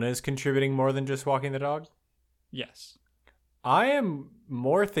Nona is contributing more than just walking the dog? Yes. I am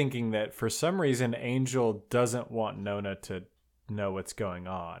more thinking that for some reason Angel doesn't want Nona to know what's going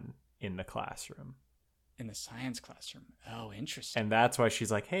on in the classroom. In the science classroom. Oh, interesting. And that's why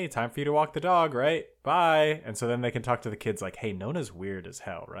she's like, hey, time for you to walk the dog, right? Bye. And so then they can talk to the kids like, hey, Nona's weird as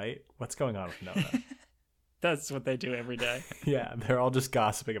hell, right? What's going on with Nona? That's what they do every day. Yeah, they're all just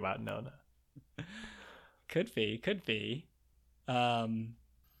gossiping about Nona. Could be.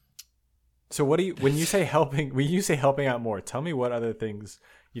 So what do you, when you say helping out more, tell me what other things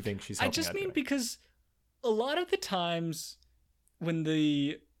you think she's helping out. I just mean doing. Because a lot of the times when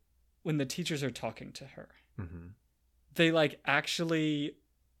the teachers are talking to her, they like actually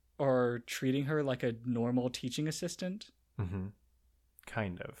are treating her like a normal teaching assistant.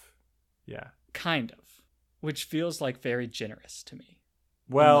 Kind of. Yeah. Kind of. Which feels like very generous to me.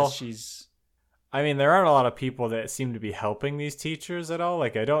 Well, I mean, there aren't a lot of people that seem to be helping these teachers at all.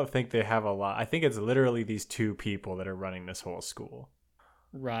 Like, I don't think they have a lot. I think it's literally these two people that are running this whole school.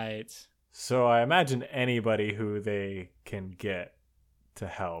 Right. So I imagine anybody who they can get to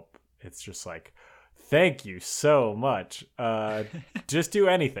help, it's just like, thank you so much. Just do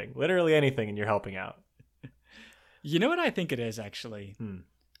anything, literally anything, and you're helping out. You know what I think it is, actually?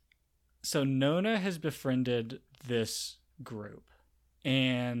 So Nona has befriended this group,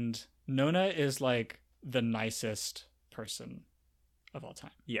 and Nona is like the nicest person of all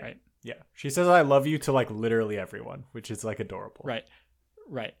time. Yeah. Right? Yeah. She says, I love you to like literally everyone, which is like adorable.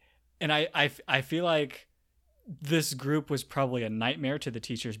 Right. And I feel like this group was probably a nightmare to the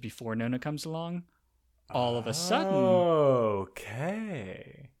teachers before Nona comes along. All of a sudden,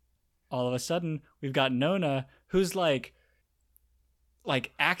 we've got Nona who's like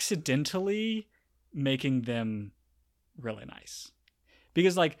accidentally making them really nice.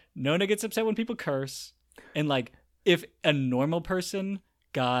 Because like Nona gets upset when people curse, and like if a normal person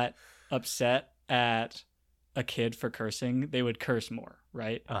got upset at a kid for cursing, they would curse more,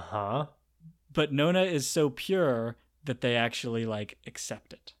 right? But Nona is so pure that they actually like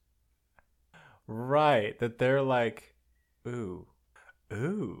accept it. Right, that they're like, ooh,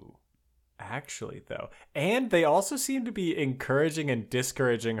 actually though. And they also seem to be encouraging and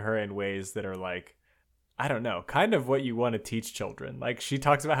discouraging her in ways that are like, I don't know, kind of what you want to teach children. Like, she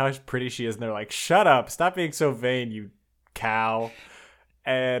talks about how pretty she is, and they're like, shut up, stop being so vain, you cow.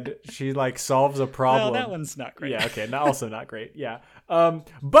 And she like solves a problem. Well, that one's not great. Yeah, okay, also not great. Yeah.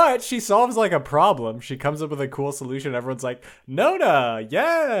 But she solves like a problem. She comes up with a cool solution. Everyone's like, Nona,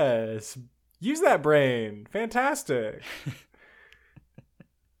 yes, use that brain. Fantastic.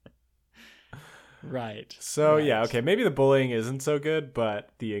 Right. So yeah, okay, maybe the bullying isn't so good, but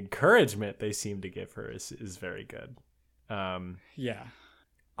the encouragement they seem to give her is very good. Yeah.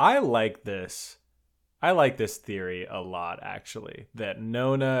 I like this theory a lot, actually, that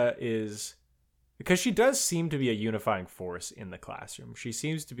Nona is because she does seem to be a unifying force in the classroom. She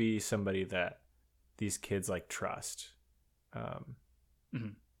seems to be somebody that these kids like trust.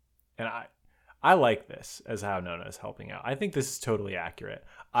 And I like this as how Nona is helping out. I think this is totally accurate.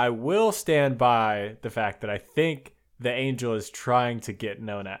 I will stand by the fact that I think the angel is trying to get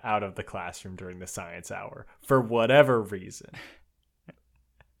Nona out of the classroom during the science hour for whatever reason.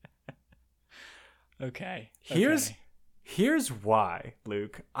 Okay. Here's why,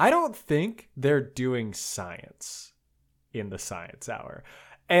 Luke. I don't think they're doing science in the science hour.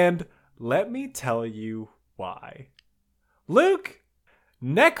 And let me tell you why. Luke,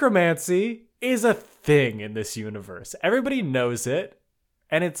 necromancy is a thing in this universe. Everybody knows it.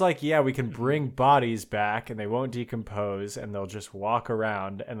 And it's like, yeah, we can bring bodies back and they won't decompose and they'll just walk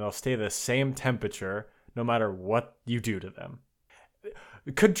around and they'll stay the same temperature no matter what you do to them.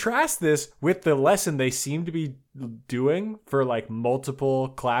 Contrast this with the lesson they seem to be doing for like multiple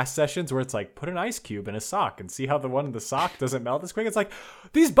class sessions where it's like, put an ice cube in a sock and see how the one in the sock doesn't melt as quick. It's like,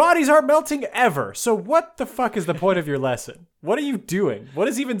 these bodies aren't melting ever. So what the fuck is the point of your lesson? What are you doing? What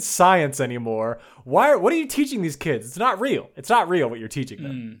is even science anymore? What are you teaching these kids? It's not real. It's not real what you're teaching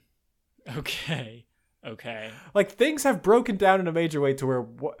them. Okay. Like, things have broken down in a major way to where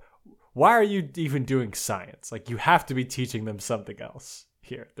why are you even doing science? Like, you have to be teaching them something else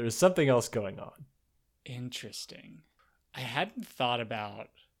here. There's something else going on. Interesting. I hadn't thought about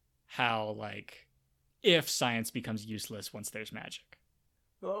how, like, if science becomes useless once there's magic.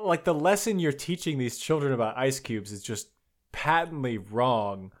 Like, the lesson you're teaching these children about ice cubes is just patently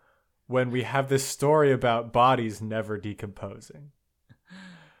wrong when we have this story about bodies never decomposing.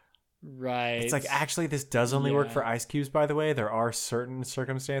 Right. It's like, actually, this does only work for ice cubes, by the way. There are certain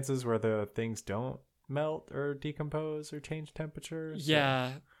circumstances where the things don't melt or decompose or change temperature. So.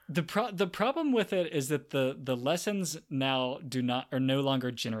 Yeah. The problem with it is that the lessons now are no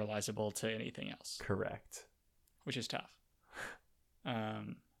longer generalizable to anything else. Correct. Which is tough.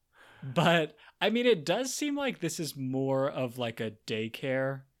 But I mean, it does seem like this is more of like a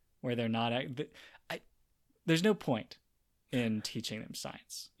daycare where they're not. There's no point in teaching them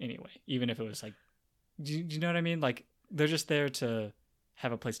science anyway, even if it was like, do you know what I mean? Like, they're just there to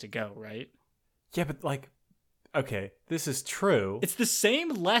have a place to go, right? Yeah, but like, okay, this is true. It's the same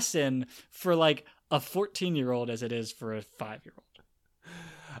lesson for like a 14-year-old as it is for a 5-year-old.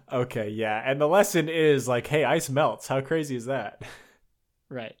 Okay, yeah, and the lesson is like, hey, ice melts. How crazy is that?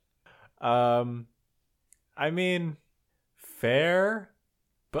 Right. I mean, fair,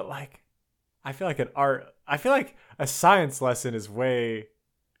 but like, I feel like a science lesson is way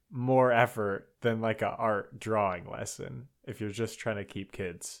more effort than like a art drawing lesson if you're just trying to keep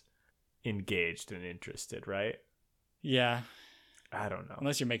kids engaged and interested, right? Yeah. I don't know.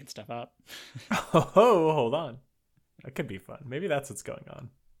 Unless you're making stuff up. Oh, hold on. That could be fun. Maybe that's what's going on.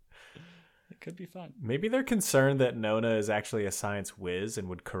 It could be fun. Maybe they're concerned that Nona is actually a science whiz and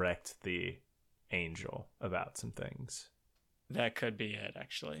would correct the angel about some things. That could be it,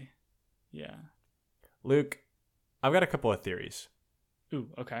 actually. Yeah. Luke, I've got a couple of theories. Ooh,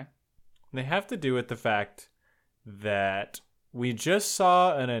 okay. They have to do with the fact that we just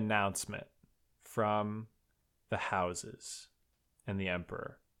saw an announcement from the houses and the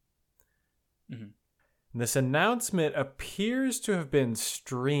emperor. Mm-hmm. This announcement appears to have been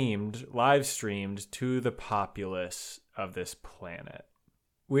live streamed to the populace of this planet,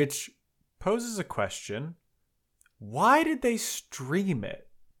 which poses a question. Why did they stream it?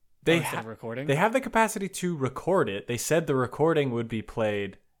 They have recording. They have the capacity to record it. They said the recording would be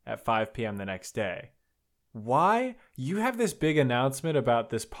played at 5 p.m. the next day. Why? You have this big announcement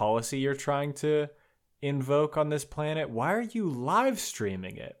about this policy you're trying to invoke on this planet. Why are you live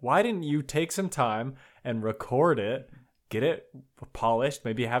streaming it? Why didn't you take some time and record it, get it polished,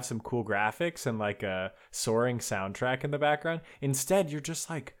 maybe have some cool graphics and like a soaring soundtrack in the background? Instead, you're just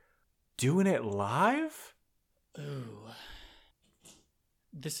like doing it live? Ooh.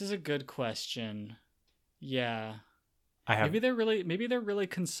 This is a good question. Yeah. Maybe they're really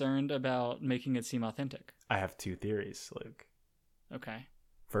concerned about making it seem authentic. I have two theories, Luke. Okay.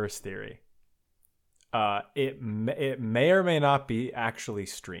 First theory. It may or may not be actually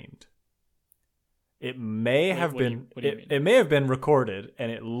streamed. It may have been. It may have been recorded,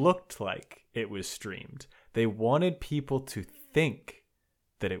 and it looked like it was streamed. They wanted people to think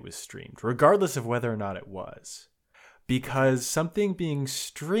that it was streamed, regardless of whether or not it was, because something being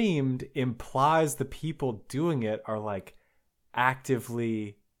streamed implies the people doing it are like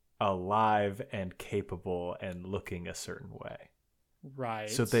actively alive and capable and looking a certain way. Right.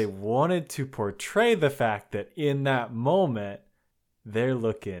 So they wanted to portray the fact that in that moment, they're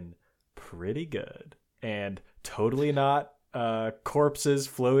looking pretty good and totally not corpses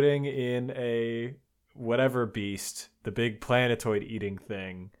floating in a whatever beast, the big planetoid eating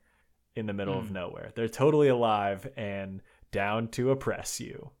thing in the middle of nowhere. They're totally alive and down to oppress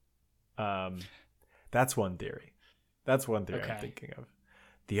you. That's one theory. I'm thinking of.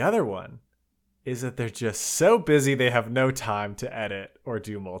 The other one is that they're just so busy they have no time to edit or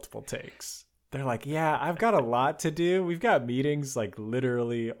do multiple takes. They're like, yeah, I've got a lot to do. We've got meetings like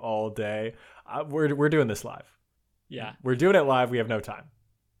literally all day. We're doing this live. Yeah. We're doing it live. We have no time.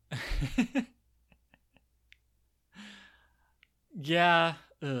 Yeah.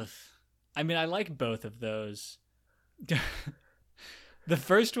 Ugh. I mean, I like both of those. The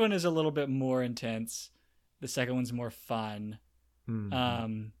first one is a little bit more intense. The second one's more fun.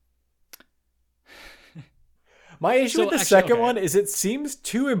 Mm-hmm. My issue with the second one is it seems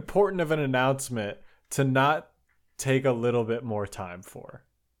too important of an announcement to not take a little bit more time for.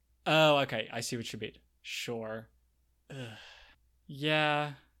 Oh, okay. I see what you mean. Sure. Ugh.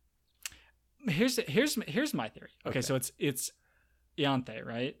 Yeah. Here's my theory. Okay, so it's Ianthe,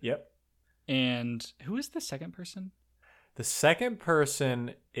 right? Yep. And who is the second person? The second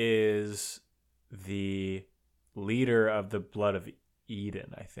person is the leader of the Blood of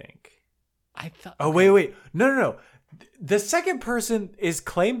Eden, I think. I thought. Oh, okay. wait. No. The second person is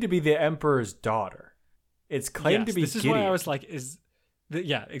claimed to be the Emperor's daughter. It's claimed to be This is Gideon. why I was like,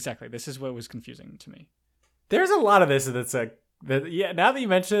 yeah, exactly. This is what was confusing to me. There's a lot of this that's now that you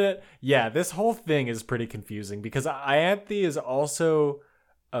mention it, yeah, this whole thing is pretty confusing because Ianthe is also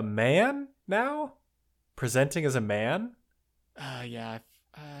a man now, presenting as a man. Yeah.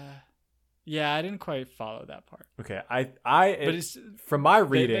 I didn't quite follow that part. Okay, but it's from my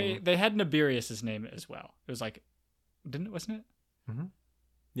reading, they had Naberius's name as well. It was like, wasn't it? Mm-hmm.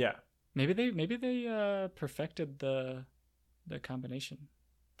 Yeah. Maybe they perfected the combination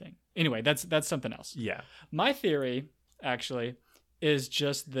thing. Anyway, that's something else. Yeah. My theory actually is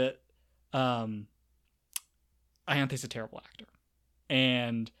just that Ianthe's a terrible actor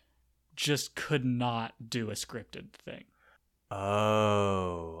and just could not do a scripted thing.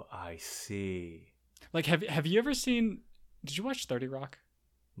 Oh, I see. Like, have you ever seen? Did you watch 30 Rock?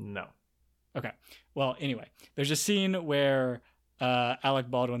 No. Okay. Well, anyway, there's a scene where Alec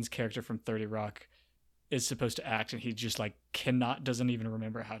Baldwin's character from 30 Rock is supposed to act, and he just like doesn't even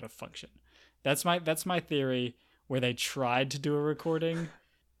remember how to function. That's my theory. Where they tried to do a recording,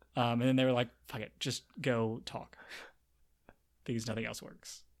 and then they were like, "Fuck it, just go talk," because nothing else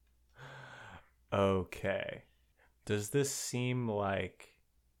works. Okay. Does this seem like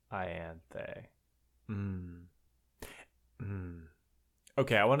Ianthe?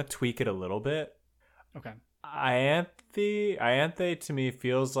 Okay, I want to tweak it a little bit. Okay. Ianthe to me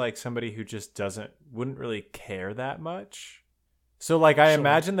feels like somebody who just wouldn't really care that much. So like I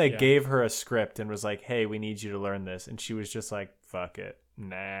imagine they gave her a script and was like, "Hey, we need you to learn this," and she was just like, "Fuck it,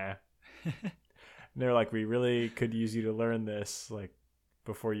 nah." And they're like, "We really could use you to learn this, like,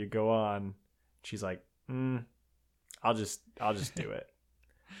 before you go on." She's like, I'll just do it."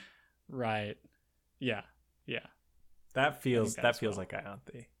 Right. Yeah. That feels like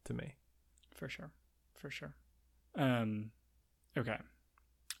Ianthe to me. For sure. Okay.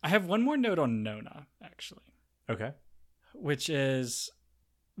 I have one more note on Nona, actually. Okay. Which is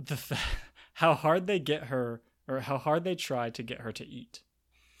how hard they get her, or how hard they try to get her to eat.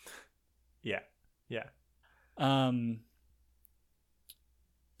 Yeah.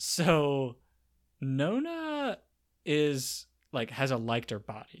 So Nona is like has a Lictor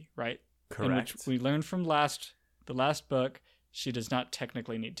body, right? Correct. In which we learned from the last book, she does not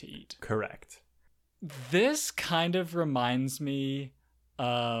technically need to eat. Correct. This kind of reminds me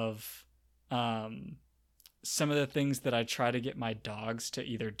of some of the things that I try to get my dogs to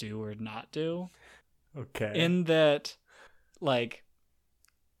either do or not do. Okay. In that, like,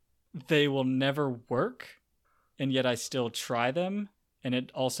 they will never work, and yet I still try them, and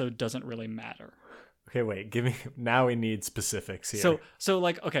it also doesn't really matter. Okay, wait. Now we need specifics here. So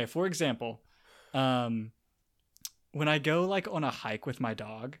like, okay, for example, when I go like on a hike with my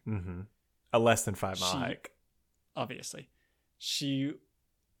dog, a less than 5 mile hike, obviously, she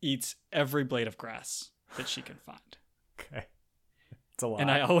eats every blade of grass that she can find. Okay. It's a lot.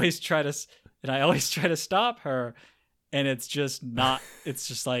 And I always try to stop her, and it's just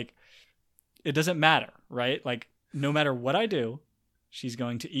like, it doesn't matter, right? Like, no matter what I do, she's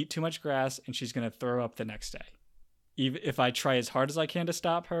going to eat too much grass and she's going to throw up the next day. Even if I try as hard as I can to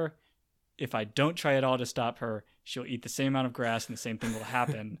stop her, if I don't try at all to stop her, she'll eat the same amount of grass and the same thing will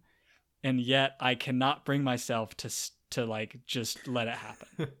happen. And yet I cannot bring myself to like just let it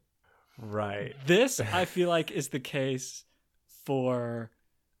happen. Right. This, I feel like, is the case for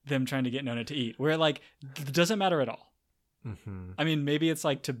them trying to get Nona to eat, where like it doesn't matter at all. Mm-hmm. I mean, maybe it's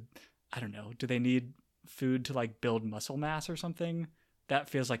like I don't know, do they need food to like build muscle mass or something? That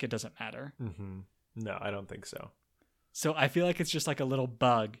feels like it doesn't matter. Mm-hmm. No, I don't think so. So I feel like it's just like a little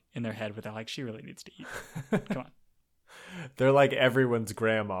bug in their head where they're like, she really needs to eat. Come on. They're like everyone's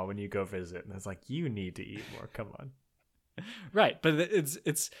grandma when you go visit, and it's like, you need to eat more. Come on. Right, but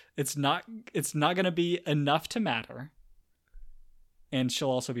it's not going to be enough to matter, and she'll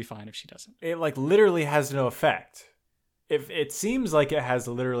also be fine if she doesn't. It like literally has no effect. If it seems like it has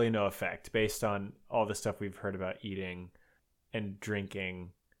literally no effect based on all the stuff we've heard about eating and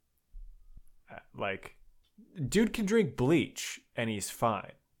drinking. Like, dude can drink bleach and he's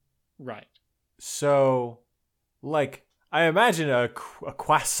fine. Right. So, like, I imagine a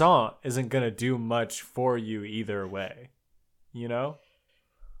croissant isn't going to do much for you either way. You know?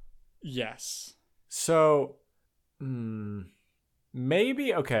 Yes. So,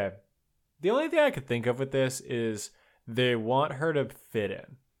 maybe, okay. The only thing I could think of with this is they want her to fit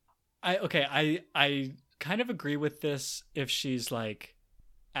in. I kind of agree with this if she's like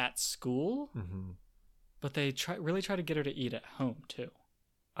at school, but they really try to get her to eat at home too.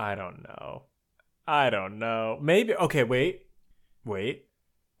 I don't know. Maybe, okay, wait.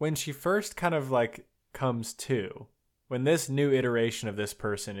 When she first kind of like comes to, when this new iteration of this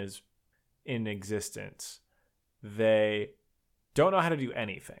person is in existence, they don't know how to do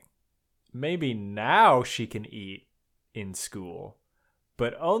anything. Maybe now she can eat in school,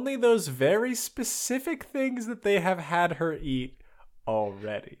 but only those very specific things that they have had her eat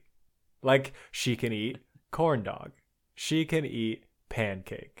already. Like, she can eat corn dog. She can eat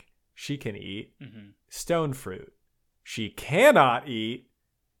pancake. She can eat stone fruit. She cannot eat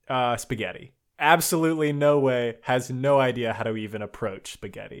spaghetti. Absolutely no way, has no idea how to even approach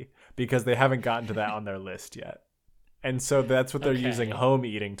spaghetti because they haven't gotten to that on their list yet. And so that's what they're using home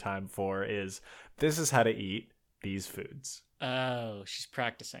eating time for, is this is how to eat these foods. Oh, she's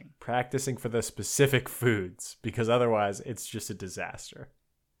practicing. Practicing for the specific foods, because otherwise it's just a disaster.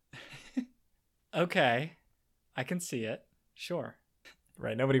 Okay. I can see it. Sure.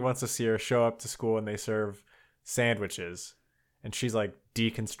 Right. Nobody wants to see her show up to school and they serve sandwiches. And she's like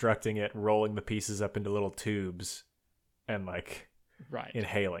deconstructing it, rolling the pieces up into little tubes and like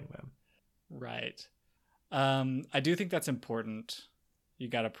inhaling them. Right. I do think that's important. You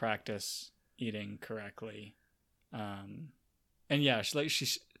got to practice eating correctly. And yeah,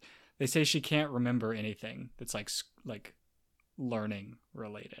 they say she can't remember anything that's like learning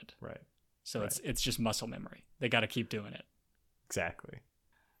related. Right. So it's just muscle memory. They got to keep doing it. Exactly.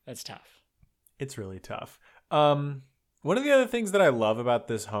 That's tough. It's really tough. One of the other things that I love about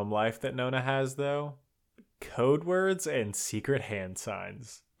this home life that Nona has, though, code words and secret hand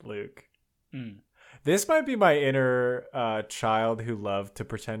signs, Luke. This might be my inner child who loved to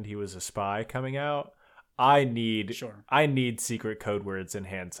pretend he was a spy coming out. I need secret code words and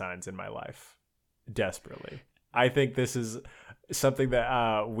hand signs in my life. Desperately. I think this is something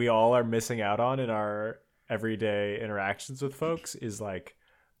that we all are missing out on in our everyday interactions with folks, is like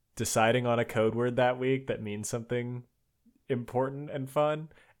deciding on a code word that week that means something important and fun,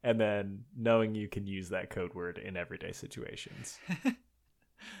 and then knowing you can use that code word in everyday situations.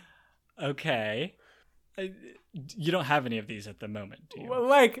 Okay. You don't have any of these at the moment, do you? Well,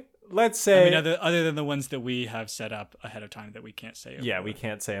 like, let's say... I mean, other than the ones that we have set up ahead of time that we can't say. Yeah, we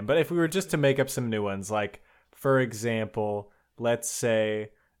can't say them. But if we were just to make up some new ones, like, for example, let's say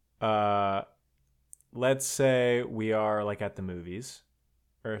we are, like, at the movies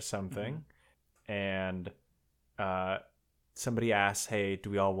or something, and somebody asks, hey, do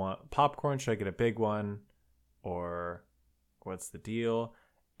we all want popcorn? Should I get a big one? Or what's the deal?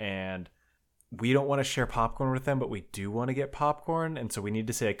 And we don't want to share popcorn with them, but we do want to get popcorn. And so we need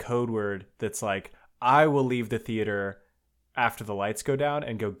to say a code word that's like, I will leave the theater after the lights go down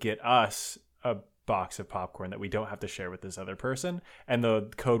and go get us a box of popcorn that we don't have to share with this other person. And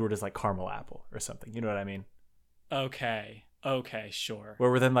the code word is like caramel apple or something. You know what I mean? Okay, sure. Where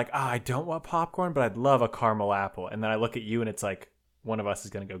we're then like, I don't want popcorn, but I'd love a caramel apple. And then I look at you and it's like, one of us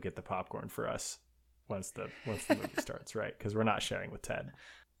is going to go get the popcorn for us once the movie starts, right? Because we're not sharing with Ted.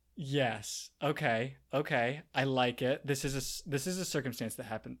 Yes. Okay. I like it. This is a circumstance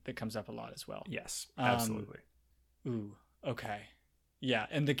that comes up a lot as well. Yes, absolutely. Ooh. Okay. Yeah,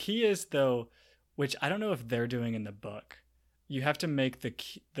 and the key is, though, which I don't know if they're doing in the book, you have to make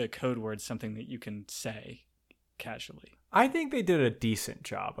the code word something that you can say casually. I think they did a decent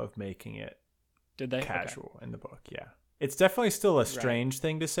job of making it casual in the book. Yeah, it's definitely still a strange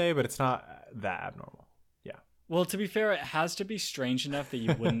thing to say, but it's not that abnormal. Yeah. Well, to be fair, it has to be strange enough that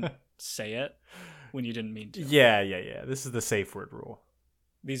you wouldn't say it when you didn't mean to. Yeah. This is the safe word rule.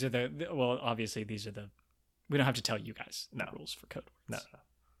 These are obviously these are the We don't have to tell you guys the No. rules for code words. No.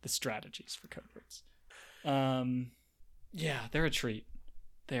 The strategies for code words. Yeah, they're a treat.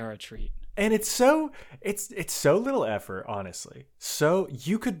 They are a treat. And it's so little effort, honestly. So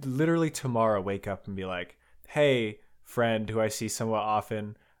you could literally tomorrow wake up and be like, "Hey, friend who I see somewhat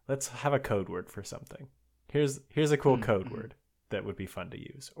often, let's have a code word for something. Here's a cool code word that would be fun to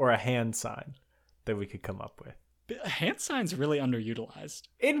use, or a hand sign that we could come up with." But hand sign's really underutilized.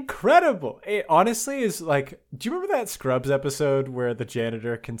 Incredible. It honestly is like, do you remember that Scrubs episode where the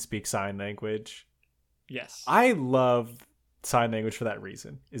janitor can speak sign language? Yes. I love sign language for that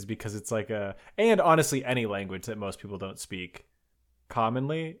reason, is because it's like and honestly any language that most people don't speak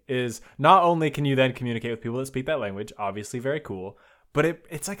commonly, is not only can you then communicate with people that speak that language, obviously very cool, but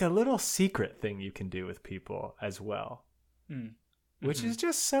it's like a little secret thing you can do with people as well, which is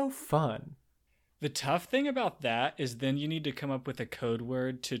just so fun. The tough thing about that is then you need to come up with a code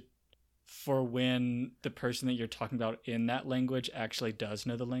word for when the person that you're talking about in that language actually does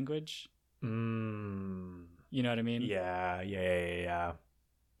know the language. You know what I mean? Yeah.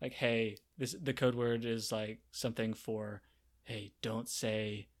 Like, hey, the code word is like something for, hey, don't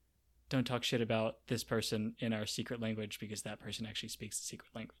talk shit about this person in our secret language because that person actually speaks the secret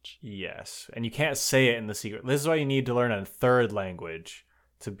language. Yes, and you can't say it in the secret. This is why you need to learn a third language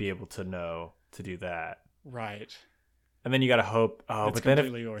to be able to know to do that. Right. And then you got to hope. That's but then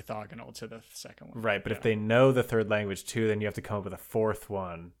completely orthogonal to the second one. Right, but if they know the third language too, then you have to come up with a fourth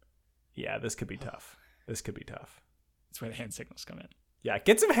one. Yeah, this could be tough. That's where the hand signals come in. Yeah,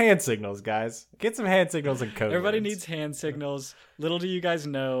 get some hand signals, guys. Get some hand signals and code Everybody words. needs hand signals. Little do you guys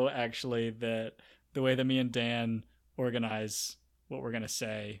know, actually, that the way that me and Dan organize what we're going to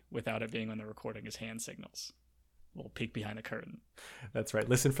say without it being on the recording is hand signals. A little peek behind the curtain. That's right.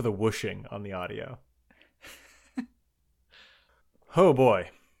 Listen for the whooshing on the audio. Oh, boy.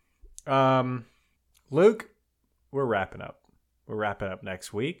 Luke, we're wrapping up. We're wrapping up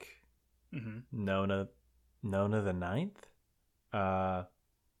next week. Nona the 9th.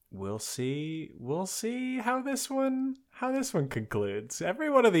 We'll see how this one concludes. Every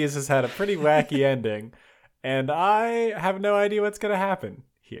one of these has had a pretty wacky ending, and I have no idea what's going to happen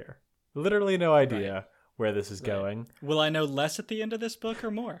here. Literally no idea where this is going. Will I know less at the end of this book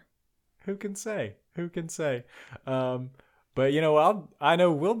or more? Who can say? But you know, I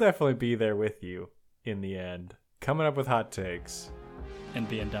know we'll definitely be there with you in the end, coming up with hot takes and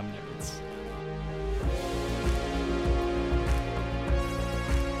being dumb nerds.